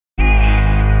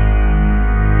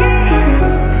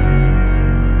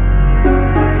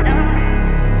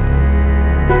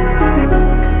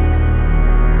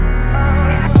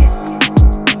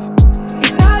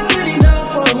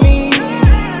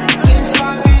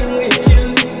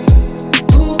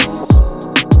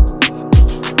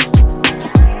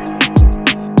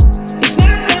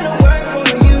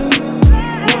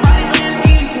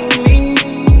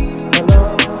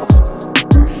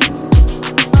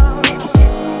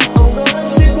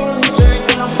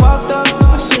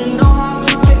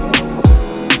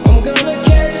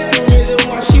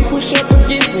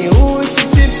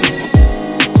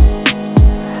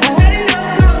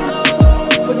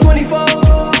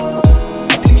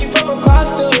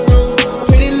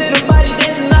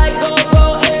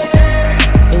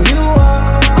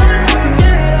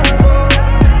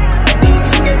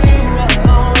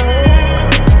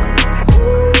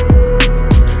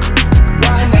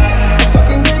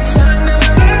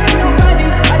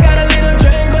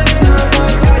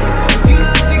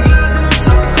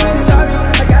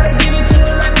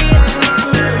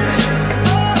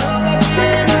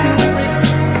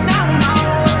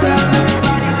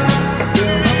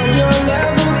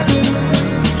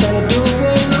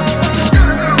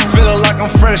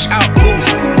fresh out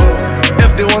boost.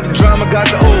 If they want the drama,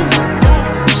 got the ooze.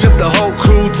 Ship the whole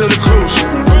crew to the cruise.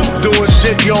 Doing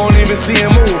shit you don't even see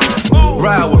him move.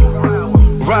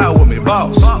 Ride with me,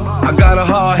 boss. I got a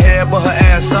hard head, but her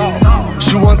ass off.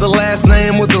 She want the last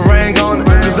name with the ring on it.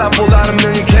 Cause I pulled out $1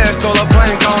 million cash, told her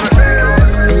plank on it.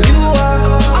 You are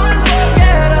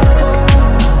unforgettable.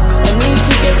 I need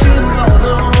to get you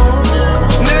alone.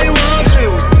 Now you want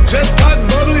chills, just pop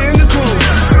bubbly in the cruise.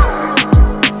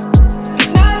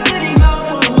 It's not good enough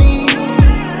for me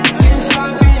since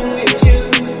I've been with you.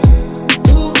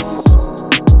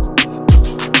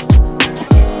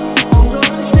 I'm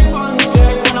gonna sip on this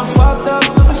track when I'm fucked up.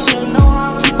 I should know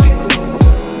how to pick it.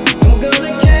 I'm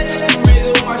gonna catch the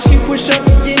rhythm while she push up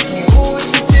against me. Ooh,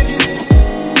 she tipsy.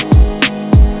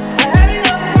 I had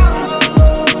enough convo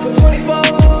for 24.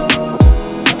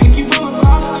 I picked you from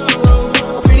across the road.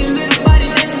 Pretty little body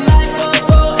dancing like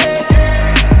GoGo.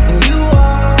 And you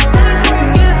are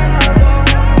unforgettable.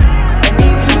 I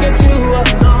need to get you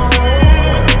alone.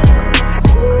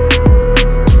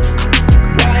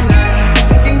 Right now, if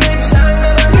I can get time,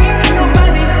 never leave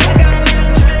nobody. I got a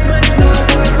little dream, but it's not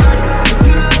good. If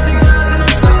you love the ground, then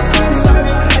I'm so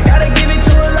sorry. I gotta give it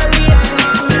to her like we ain't no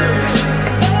marriage.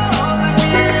 Oh, like we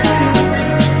ain't no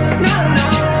marriage. No,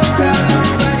 tell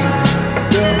nobody.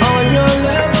 You're on your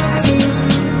level too,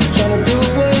 tryna do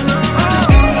what I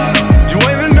do. You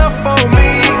ain't enough for me,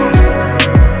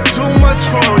 too much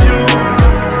for you.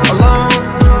 Alone,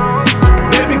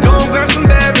 baby, go and grab some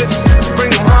babies,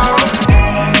 bring them home.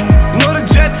 Know the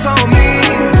jet's on me,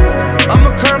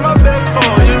 I'ma curb my best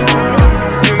for you,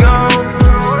 you know.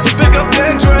 So pick up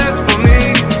that dress for me,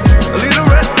 leave the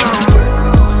rest on me.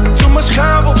 Too much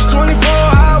convo, 24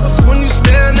 hours when you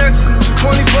stand next to me,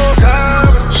 24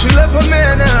 hours. She left her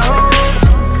man at home,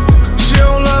 she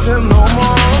don't love him no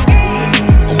more.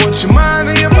 I want your mind.